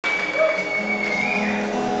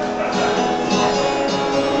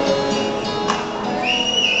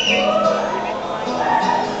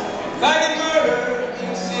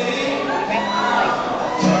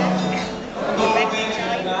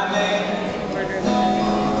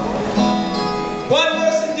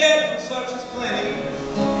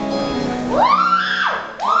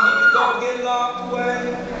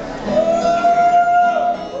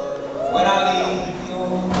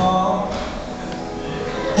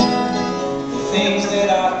things that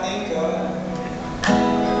I think of.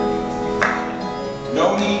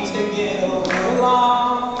 No need to get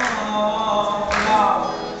overlong.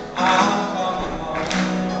 I'm coming home.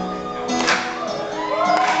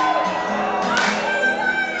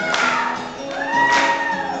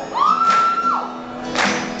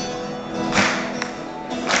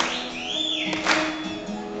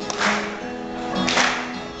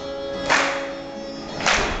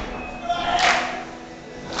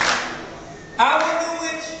 I wonder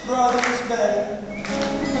which brother is better,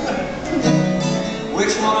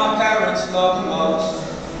 which one our parents love the most.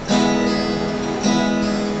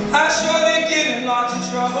 I'm sure they get in lots of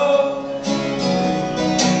trouble.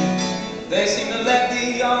 They seem to let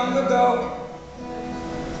the younger go.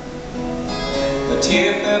 A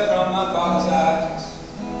tear fell from my father's eyes.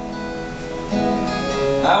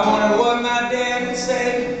 I wondered what my dad would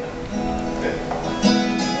say.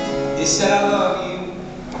 He said, I love you,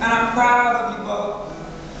 and I'm proud of you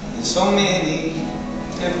both in so many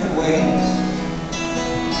different ways.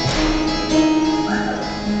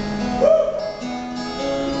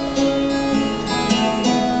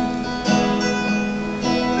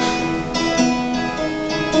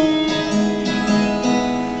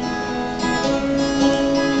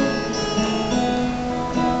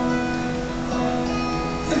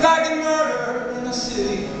 If I get murdered in a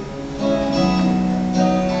city,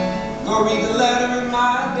 go read the letter in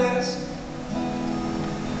my desk.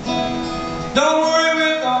 Don't worry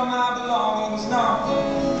with all my belongings, no.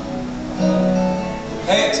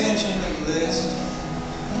 Pay attention to the list.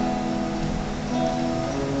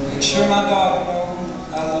 Make sure my daughter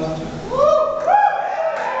knows I love her.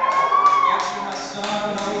 Make sure my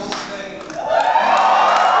son knows the same.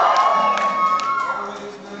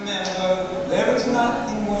 Always remember, there is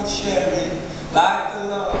nothing worth sharing like the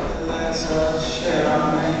love that lets us share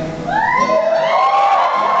our name.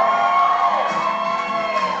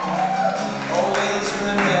 Always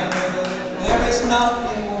remember, there is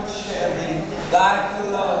nothing worth sharing like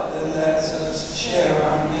the love that lets us share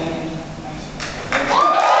our name.